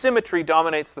strong symmetry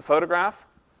dominates the photograph.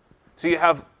 So you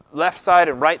have left side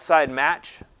and right side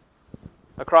match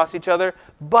across each other,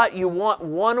 but you want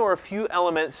one or a few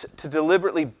elements to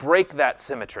deliberately break that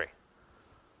symmetry.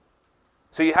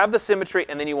 So you have the symmetry,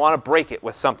 and then you want to break it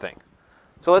with something.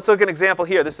 So let's look at an example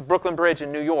here. This is Brooklyn Bridge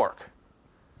in New York.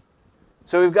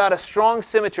 So we've got a strong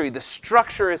symmetry. The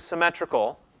structure is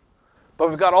symmetrical, but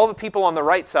we've got all the people on the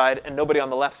right side and nobody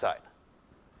on the left side.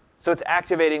 So it's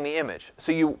activating the image.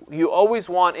 So you always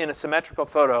want in a symmetrical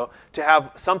photo to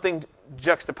have something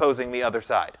juxtaposing the other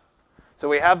side. So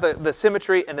we have the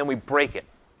symmetry, and then we break it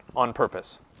on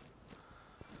purpose.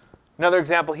 Another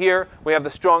example here, we have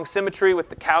the strong symmetry with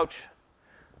the couch.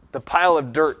 The pile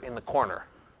of dirt in the corner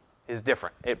is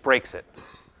different. It breaks it.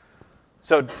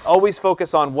 So always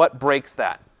focus on what breaks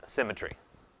that symmetry.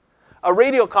 A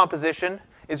radial composition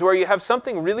is where you have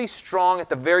something really strong at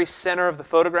the very center of the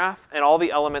photograph, and all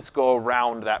the elements go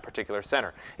around that particular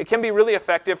center. It can be really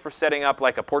effective for setting up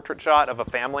like a portrait shot of a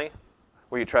family,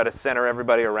 where you try to center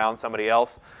everybody around somebody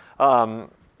else. But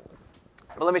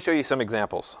let me show you some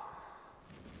examples.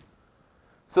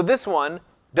 So this one,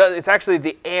 it's actually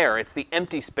the air. It's the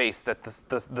empty space that's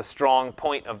the strong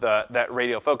point of that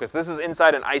radial focus. This is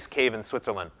inside an ice cave in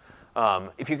Switzerland.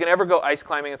 If you can ever go ice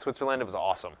climbing in Switzerland, it was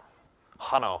awesome.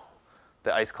 Hanno,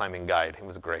 the ice climbing guide, he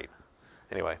was great.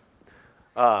 Anyway,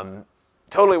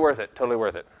 totally worth it, totally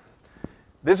worth it.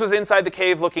 This was inside the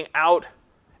cave looking out,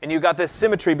 and you've got this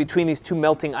symmetry between these two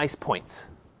melting ice points.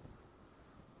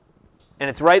 And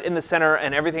it's right in the center,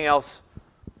 and everything else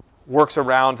works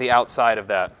around the outside of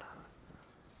that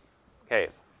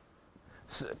cave.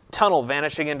 Tunnel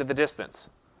vanishing into the distance.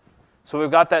 So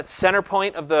we've got that center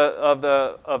point of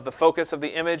the focus of the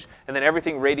image, and then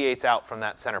everything radiates out from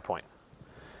that center point.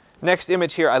 Next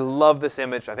image here, I love this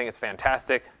image. I think it's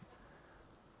fantastic.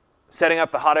 Setting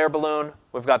up the hot air balloon,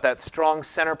 we've got that strong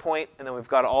center point, and then we've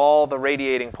got all the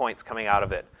radiating points coming out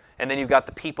of it. And then you've got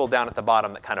the people down at the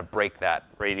bottom that kind of break that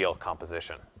radial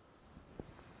composition.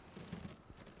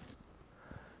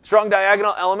 Strong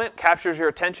diagonal element captures your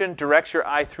attention, directs your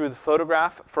eye through the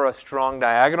photograph for a strong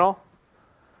diagonal.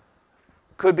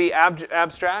 Could be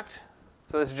abstract.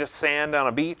 So this is just sand on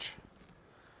a beach.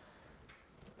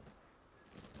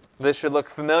 This should look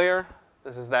familiar.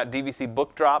 This is that DVC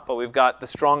book drop, but we've got the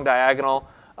strong diagonal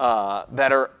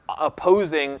that are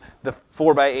opposing the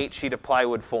 4x8 sheet of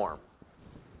plywood form.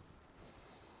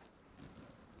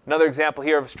 Another example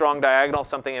here of a strong diagonal,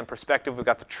 something in perspective. We've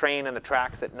got the train and the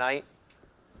tracks at night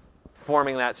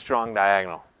forming that strong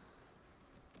diagonal.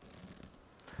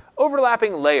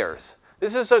 Overlapping layers.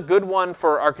 This is a good one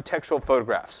for architectural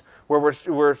photographs, where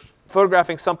we're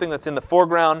photographing something that's in the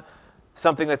foreground,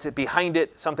 something that's behind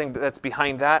it, something that's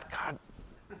behind that. God.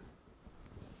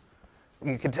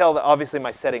 You can tell that obviously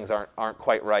my settings aren't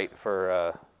quite right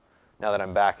for now that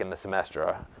I'm back in the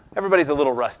semester. Everybody's a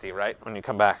little rusty, right, when you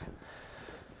come back.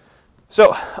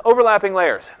 So overlapping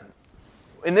layers.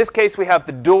 In this case, we have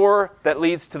the door that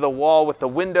leads to the wall with the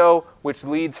window, which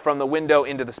leads from the window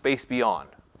into the space beyond.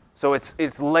 So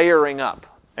it's layering up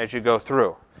as you go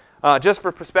through. Just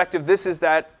for perspective, this is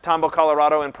that Tambo,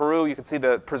 Colorado in Peru. You can see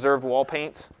the preserved wall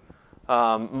paints,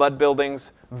 mud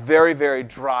buildings, very, very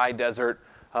dry desert.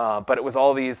 But it was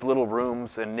all these little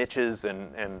rooms and niches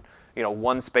and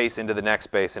one space into the next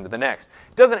space into the next.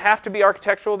 It doesn't have to be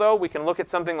architectural, though. We can look at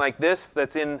something like this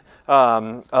that's in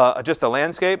just a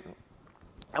landscape.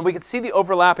 And we can see the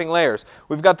overlapping layers.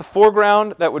 We've got the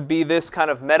foreground that would be this kind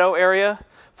of meadow area,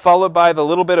 followed by the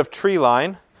little bit of tree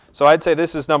line. So I'd say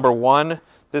this is number 1.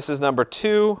 This is number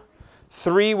 2.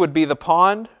 3 would be the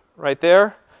pond right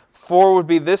there. 4 would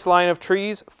be this line of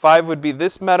trees. 5 would be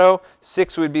this meadow.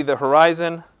 6 would be the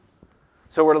horizon.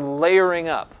 So we're layering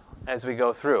up as we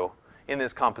go through in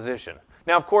this composition.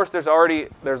 Now, of course, there's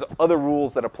other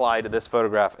rules that apply to this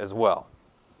photograph as well.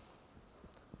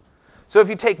 So if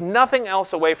you take nothing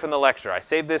else away from the lecture, I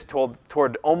saved this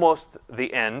toward almost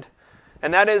the end,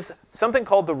 and that is something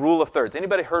called the rule of thirds.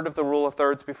 Anybody heard of the rule of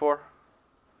thirds before?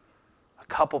 A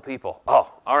couple people.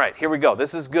 Oh, all right, here we go.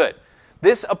 This is good.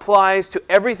 This applies to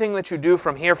everything that you do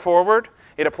from here forward.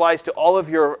 It applies to all of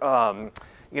your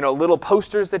little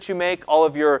posters that you make, all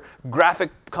of your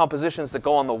graphic compositions that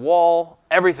go on the wall,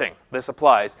 everything. This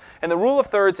applies. And the rule of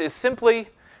thirds is simply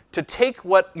to take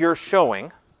what you're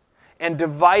showing and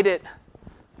divide it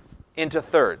into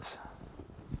thirds.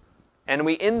 And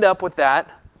we end up with that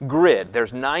grid.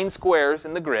 There's 9 squares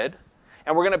in the grid.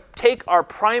 And we're going to take our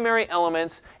primary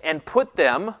elements and put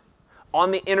them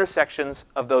on the intersections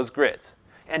of those grids.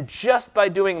 And just by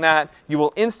doing that, you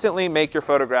will instantly make your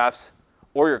photographs,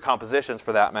 or your compositions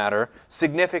for that matter,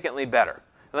 significantly better.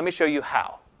 Let me show you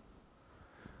how.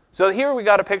 So here we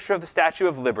got a picture of the Statue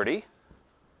of Liberty.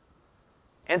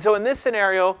 And so in this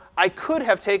scenario, I could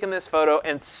have taken this photo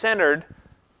and centered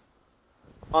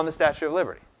on the Statue of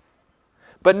Liberty.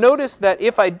 But notice that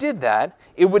if I did that,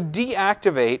 it would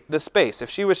deactivate the space.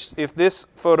 If this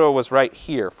photo was right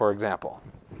here, for example,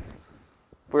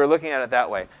 if we were looking at it that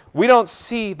way, we don't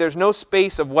see, there's no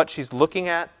space of what she's looking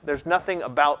at. There's nothing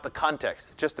about the context.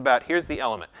 It's just about, here's the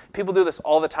element. People do this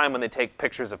all the time when they take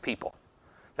pictures of people.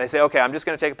 They say, okay, I'm just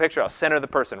going to take a picture. I'll center the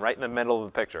person right in the middle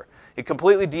of the picture. It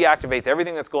completely deactivates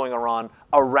everything that's going on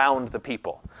around the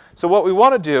people. So what we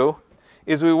want to do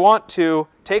is we want to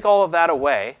take all of that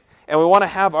away, and we want to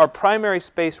have our primary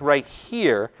space right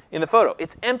here in the photo.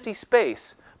 It's empty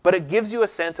space, but it gives you a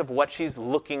sense of what she's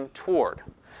looking toward.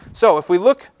 So if we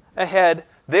look ahead,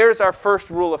 there's our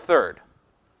first rule of third.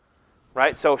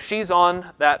 Right? So she's on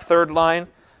that third line.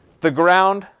 The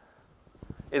ground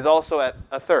is also at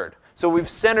a third. So we've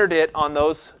centered it on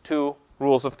those 2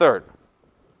 rules of third.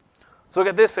 Let's look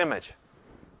at this image.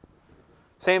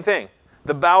 Same thing.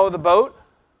 The bow of the boat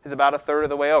is about a third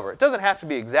of the way over. It doesn't have to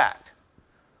be exact,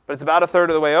 but it's about a third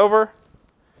of the way over.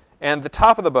 And the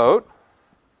top of the boat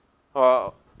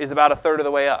is about a third of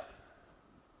the way up.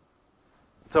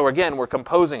 So again, we're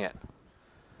composing it.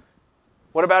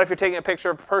 What about if you're taking a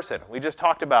picture of a person? We just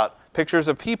talked about pictures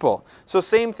of people. So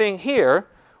same thing here,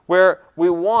 where we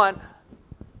want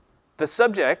the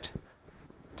subject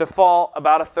to fall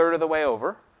about a third of the way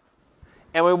over,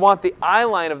 and we want the eye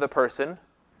line of the person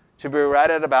to be right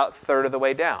at about a third of the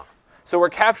way down. So we're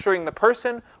capturing the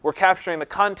person, we're capturing the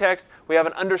context, we have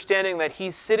an understanding that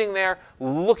he's sitting there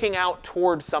looking out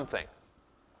toward something.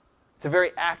 It's a very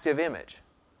active image.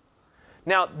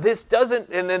 Now this doesn't,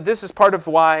 and then this is part of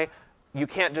why you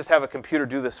can't just have a computer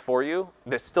do this for you.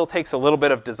 This still takes a little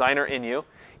bit of designer in you,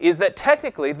 is that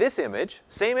technically this image,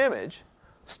 same image,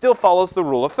 still follows the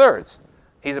rule of thirds.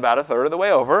 He's about a third of the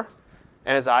way over,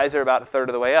 and his eyes are about a third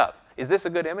of the way up. Is this a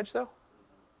good image, though?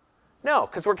 No,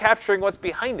 because we're capturing what's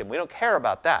behind him. We don't care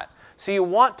about that. So you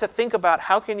want to think about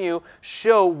how can you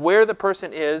show where the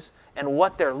person is and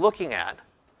what they're looking at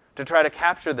to try to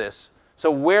capture this.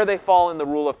 So where they fall in the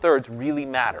rule of thirds really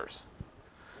matters.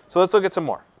 So let's look at some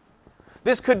more.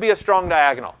 This could be a strong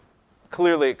diagonal.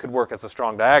 Clearly, it could work as a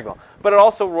strong diagonal. But it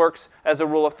also works as a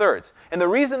rule of thirds. And the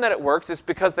reason that it works is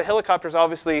because the helicopter is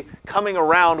obviously coming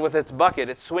around with its bucket.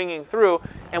 It's swinging through.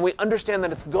 And we understand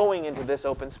that it's going into this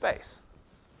open space.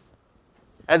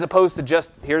 As opposed to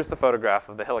just, here's the photograph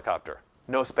of the helicopter.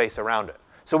 No space around it.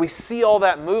 So we see all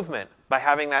that movement by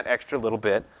having that extra little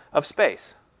bit of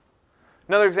space.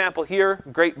 Another example here,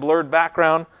 great blurred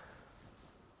background.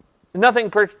 Nothing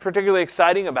particularly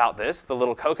exciting about this, the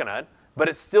little coconut. But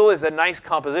it still is a nice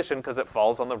composition because it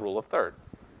falls on the rule of third.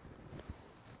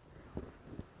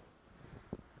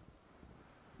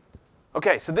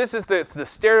 Okay, so this is the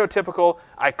stereotypical,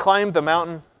 I climbed the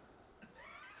mountain.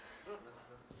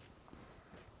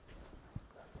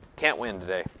 Can't win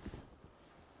today.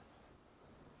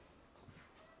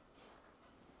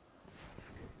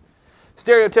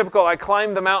 Stereotypical, I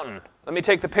climbed the mountain. Let me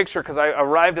take the picture because I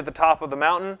arrived at the top of the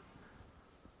mountain.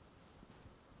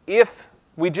 If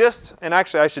we just, and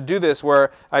actually I should do this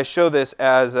where I show this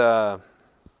as,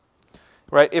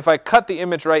 right, if I cut the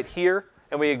image right here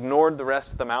and we ignored the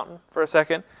rest of the mountain for a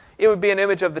second, it would be an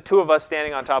image of the 2 of us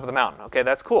standing on top of the mountain. Okay,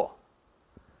 that's cool.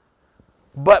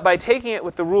 But by taking it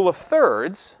with the rule of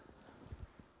thirds,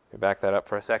 let me back that up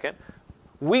for a second,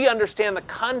 we understand the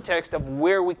context of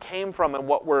where we came from and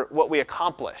what we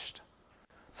accomplished.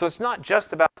 So it's not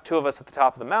just about the 2 of us at the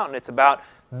top of the mountain, it's about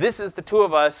this is the 2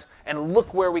 of us and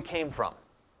look where we came from.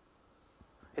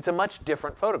 It's a much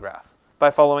different photograph by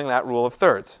following that rule of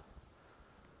thirds.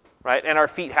 Right? And our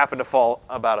feet happen to fall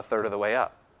about a third of the way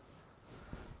up.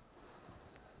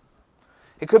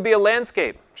 It could be a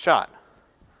landscape shot.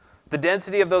 The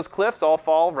density of those cliffs all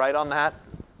fall right on that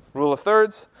rule of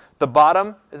thirds. The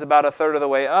bottom is about a third of the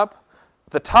way up.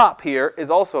 The top here is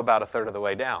also about a third of the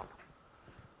way down.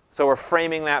 So we're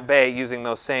framing that bay using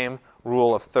those same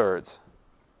rule of thirds.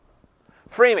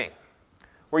 Framing.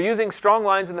 We're using strong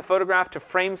lines in the photograph to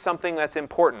frame something that's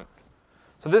important.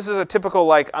 So this is a typical,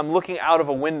 like, I'm looking out of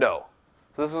a window.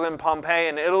 So this was in Pompeii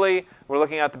in Italy. We're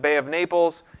looking at the Bay of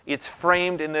Naples. It's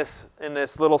framed in this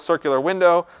little circular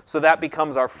window, so that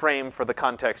becomes our frame for the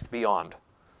context beyond.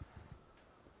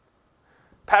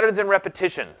 Patterns and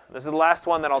repetition. This is the last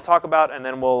one that I'll talk about, and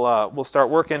then we'll start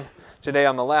working today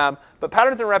on the lab. But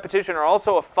patterns and repetition are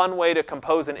also a fun way to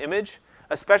compose an image,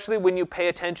 especially when you pay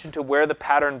attention to where the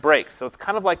pattern breaks. So it's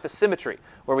kind of like the symmetry,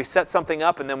 where we set something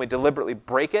up and then we deliberately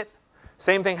break it.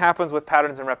 Same thing happens with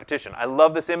patterns and repetition. I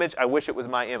love this image. I wish it was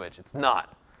my image. It's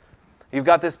not. You've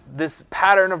got this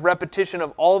pattern of repetition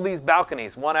of all these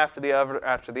balconies, one after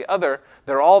the other.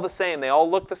 They're all the same. They all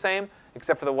look the same,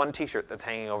 except for the one t-shirt that's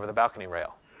hanging over the balcony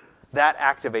rail. That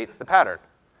activates the pattern.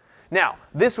 Now,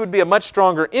 this would be a much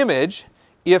stronger image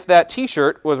if that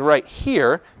t-shirt was right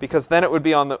here, because then it would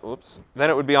be on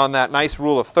that nice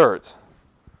rule of thirds.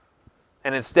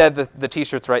 And instead, the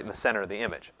t-shirt's right in the center of the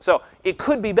image. So it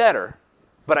could be better,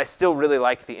 but I still really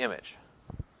like the image.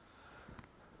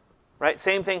 Right?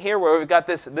 Same thing here, where we've got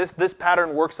this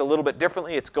pattern works a little bit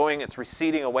differently. It's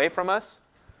receding away from us.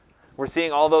 We're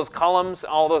seeing all those columns,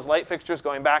 all those light fixtures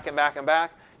going back and back and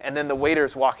back, and then the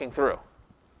waiter's walking through.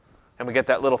 And we get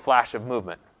that little flash of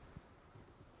movement.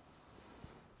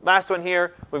 Last one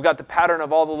here, we've got the pattern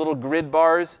of all the little grid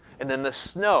bars, and then the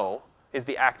snow is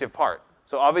the active part.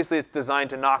 So obviously it's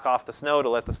designed to knock off the snow, to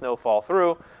let the snow fall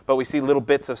through, but we see little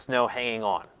bits of snow hanging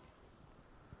on.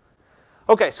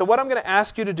 Okay, so what I'm going to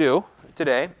ask you to do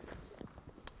today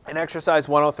in exercise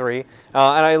 103, and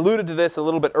I alluded to this a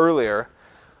little bit earlier,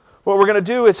 what we're going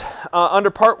to do is,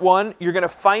 under part 1, you're going to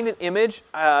find an image.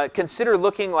 Consider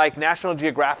looking like National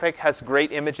Geographic has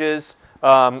great images.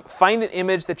 Find an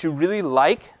image that you really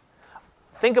like.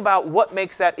 Think about what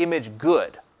makes that image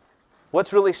good.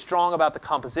 What's really strong about the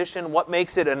composition? What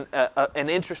makes it an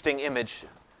interesting image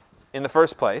in the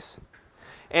first place?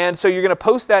 And so you're going to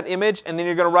post that image, and then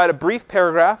you're going to write a brief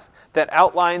paragraph that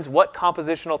outlines what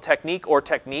compositional technique or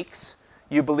techniques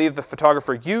you believe the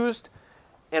photographer used,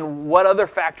 and what other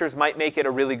factors might make it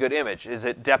a really good image. Is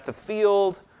it depth of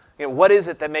field? You know, what is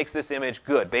it that makes this image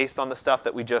good based on the stuff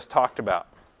that we just talked about?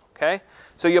 Okay?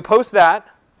 So you post that,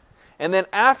 and then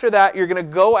after that, you're going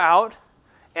to go out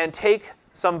and take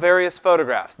some various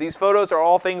photographs. These photos are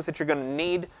all things that you're going to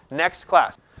need next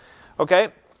class. Okay?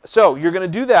 So you're going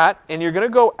to do that, and you're going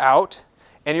to go out,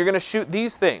 and you're going to shoot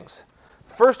these things.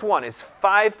 First one is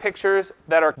 5 pictures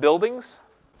that are buildings,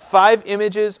 5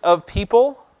 images of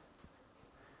people.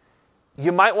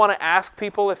 You might want to ask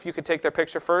people if you could take their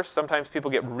picture first. Sometimes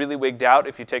people get really wigged out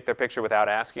if you take their picture without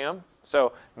asking them.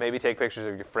 So maybe take pictures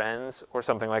of your friends or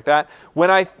something like that.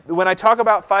 When I talk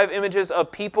about 5 images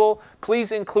of people,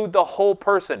 please include the whole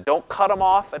person. Don't cut them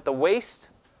off at the waist,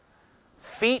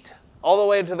 feet, all the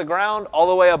way to the ground, all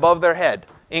the way above their head.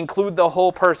 Include the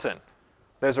whole person.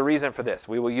 There's a reason for this.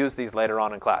 We will use these later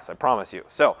on in class, I promise you.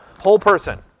 So, whole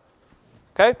person.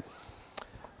 Okay?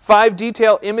 5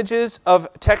 detail images of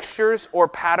textures or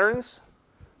patterns.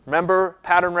 Remember,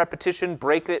 pattern repetition,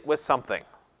 break it with something.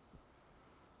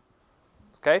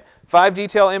 Okay? 5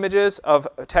 detail images of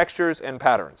textures and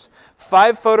patterns.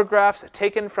 5 photographs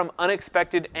taken from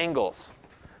unexpected angles.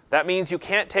 That means you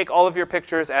can't take all of your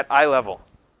pictures at eye level,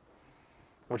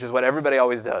 which is what everybody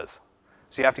always does.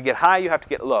 So you have to get high, you have to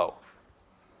get low.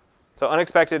 So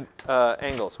unexpected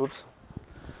angles. Whoops.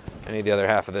 I need the other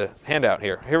half of the handout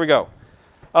here. Here we go.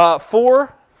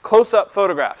 4 close-up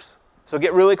photographs. So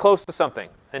get really close to something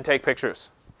and take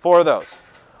pictures. 4 of those.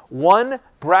 1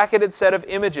 bracketed set of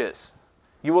images.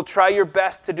 You will try your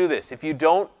best to do this. If you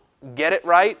don't get it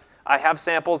right, I have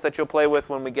samples that you'll play with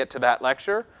when we get to that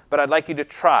lecture, but I'd like you to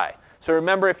try. So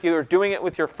remember, if you're doing it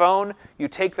with your phone, you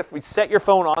set your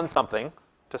phone on something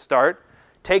to start.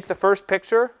 Take the first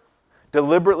picture,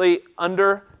 deliberately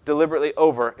under, deliberately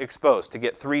over exposed to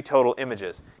get 3 total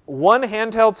images. 1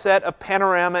 handheld set of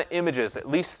panorama images, at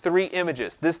least 3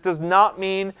 images. This does not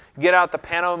mean get out the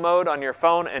pano mode on your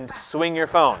phone and swing your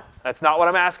phone. That's not what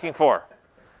I'm asking for.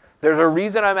 There's a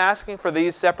reason I'm asking for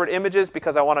these separate images,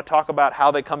 because I want to talk about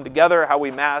how they come together, how we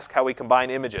mask, how we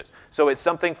combine images. So it's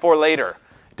something for later.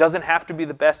 It doesn't have to be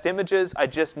the best images, I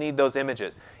just need those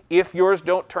images. If yours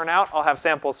don't turn out, I'll have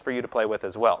samples for you to play with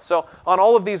as well. So on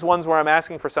all of these ones where I'm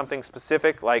asking for something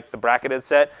specific, like the bracketed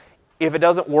set, if it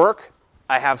doesn't work,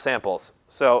 I have samples.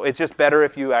 So it's just better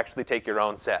if you actually take your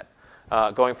own set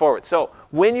going forward. So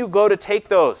when you go to take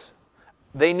those,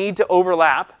 they need to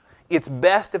overlap. It's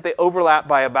best if they overlap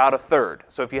by about a third.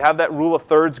 So if you have that rule of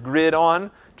thirds grid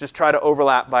on, just try to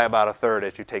overlap by about a third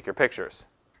as you take your pictures.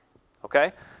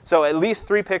 Okay? So at least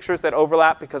 3 pictures that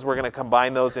overlap, because we're going to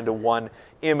combine those into one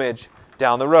image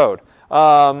down the road.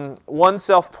 One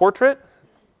self-portrait.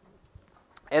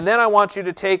 And then I want you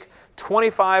to take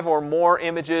 25 or more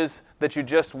images that you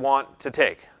just want to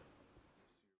take.